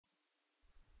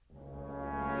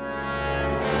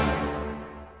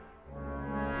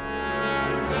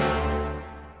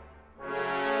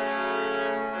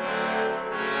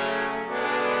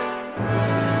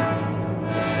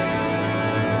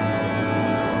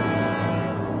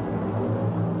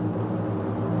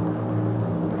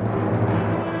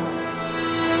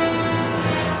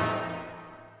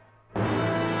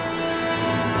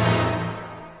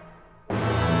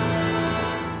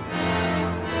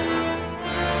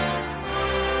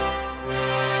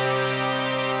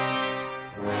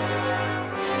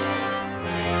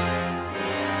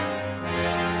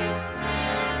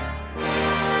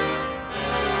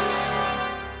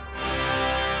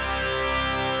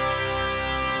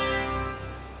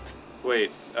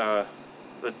Wait,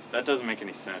 that doesn't make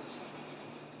any sense.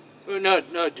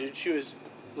 No, dude, she was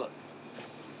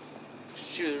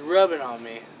rubbing on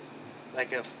me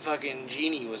like a fucking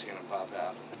genie was gonna pop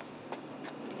out.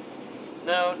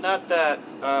 No, not that.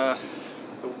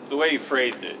 The way you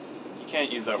phrased it. You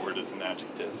can't use that word as an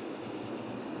adjective.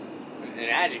 An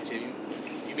adjective?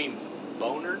 You mean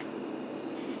bonered?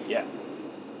 Yeah.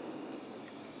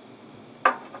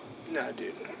 No,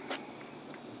 dude.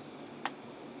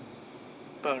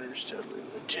 Boner's totally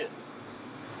legit.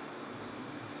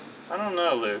 I don't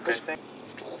know, Luke. I think...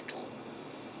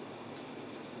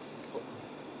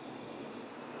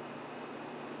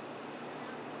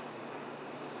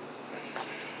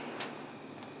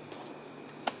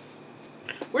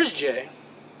 Where's Jay?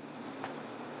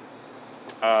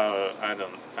 I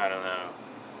don't know.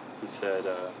 He said,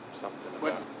 something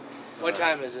about... What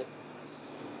time is it?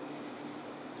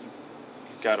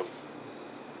 You've gotta...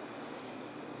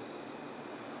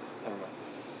 Never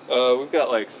mind. We've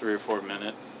got like 3 or 4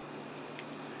 minutes.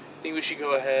 Think we should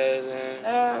go ahead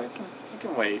and... we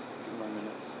can wait 2 more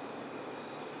minutes.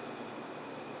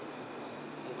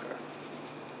 Okay.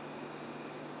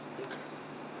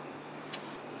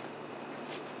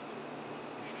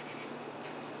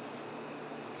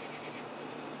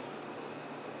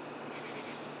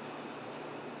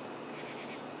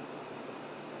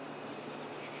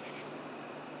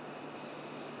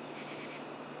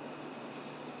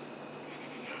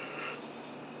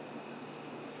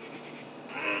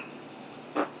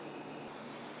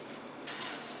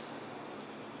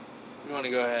 You want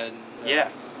to go ahead and... Yeah.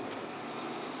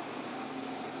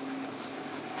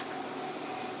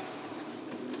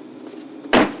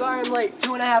 Sorry I'm late.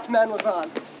 2.5 Men was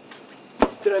on.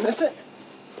 Did I miss it?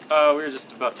 We were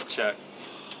just about to check.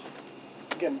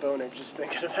 I'm getting boner just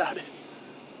thinking about it.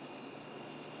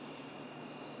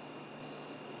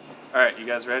 Alright, you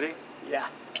guys ready? Yeah.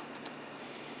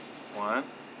 1,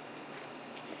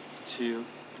 2,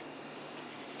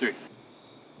 3.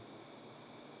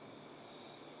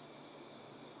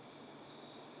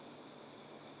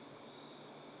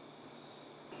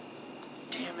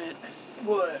 Damn it.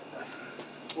 What?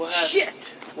 What happened?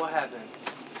 Shit! What happened?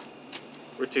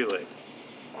 We're too late.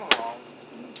 Oh,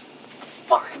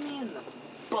 fuck me in the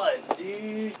butt,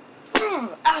 dude.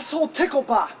 Asshole tickle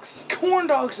box! Corn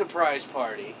dog surprise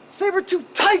party.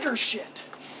 Saber-tooth tiger shit!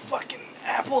 Fucking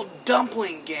apple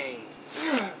dumpling game.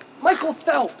 Michael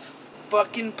Phelps!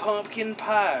 Fucking pumpkin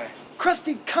pie.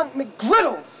 Krusty cunt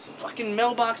McGriddles! Fucking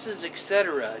mailboxes,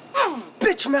 etc.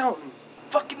 Bitch Mountain!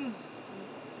 Fucking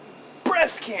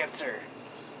breast cancer.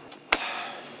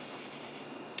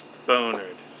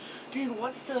 Bonered. Dude,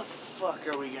 what the fuck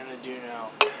are we gonna do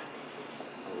now?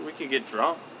 We could get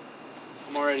drunk.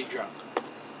 I'm already drunk.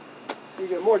 You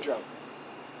get more drunk.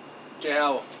 Jay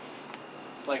Howell,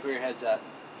 like where your head's at.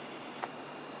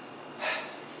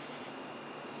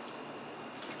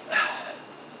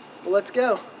 Well, let's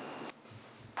go.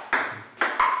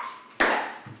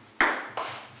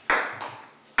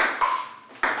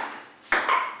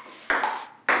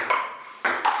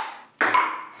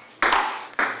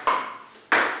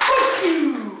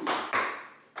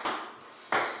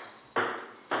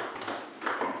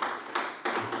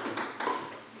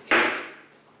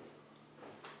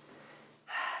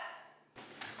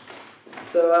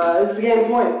 So, this is the game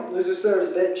point. Loser serves,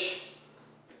 bitch.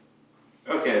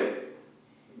 Okay,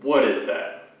 what is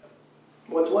that?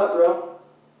 What's what, bro?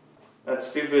 That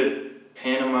stupid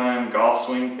pantomime golf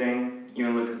swing thing you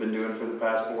and Luke have been doing for the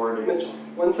past 4 days. Mitchell,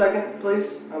 1 second,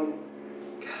 please. God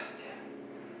damn.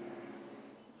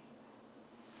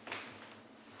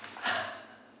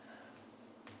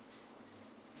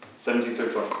 17,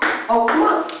 20. Oh, come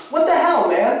on. What the hell,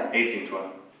 man? 18, 20.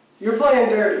 You're playing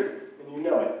dirty, and you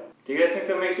know it. Do you guys think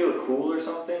that makes you look cool or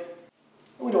something?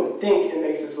 We don't think it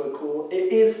makes us look cool.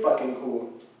 It is fucking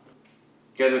cool.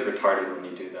 You guys look retarded when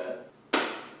you do that.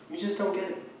 You just don't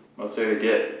get it. What's there to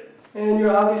get? And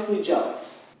you're obviously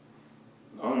jealous.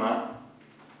 No, I'm not.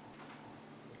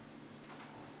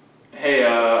 Hey,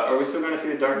 are we still going to see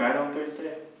The Dark Knight on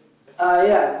Thursday?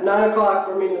 Yeah, 9 o'clock,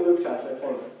 we're meeting at Luke's house, I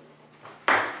think.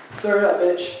 Stir it up,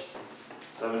 bitch.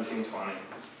 17, 20.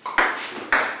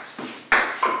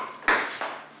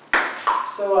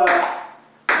 So,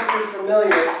 hope you're familiar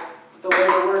with the way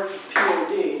it works with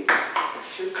P&D.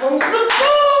 Here comes the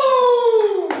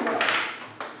boom!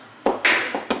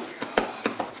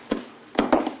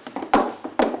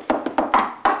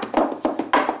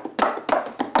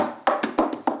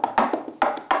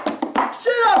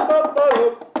 Shut up,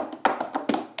 Buffalo!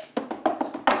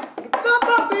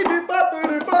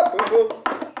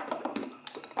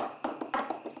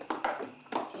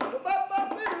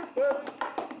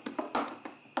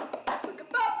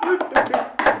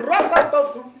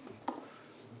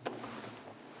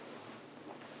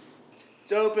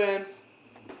 It's open.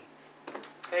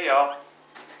 Hey y'all.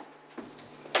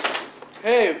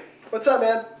 Hey. What's up,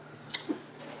 man?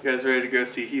 You guys ready to go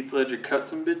see Heath Ledger cut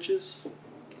some bitches?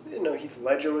 I didn't know Heath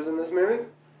Ledger was in this movie.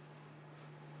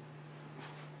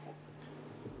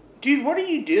 Dude, what are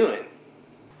you doing?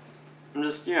 I'm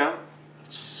just,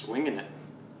 swinging it.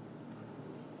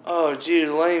 Oh, dude,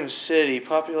 Lame City,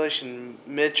 population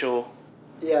Mitchell.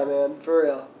 Yeah, man, for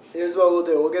real. Here's what we'll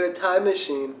do. We'll get a time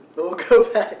machine, and we'll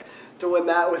go back to when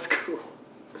that was cool.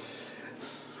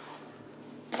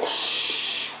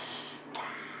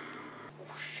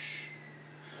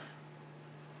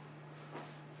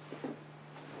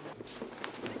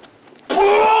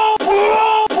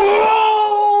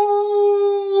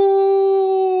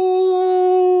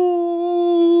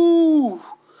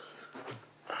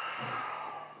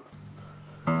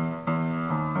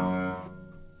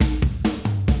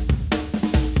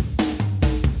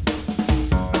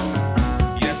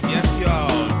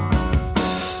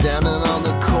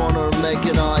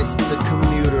 The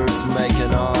commuters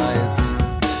making eyes.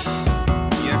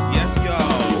 Yes,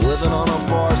 y'all. Living on a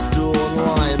bar stool and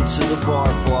lying to the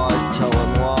barflies,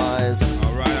 telling lies.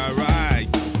 Alright.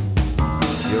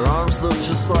 Your arms look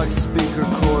just like speaker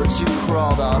cords. You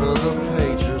crawled out of the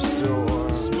pager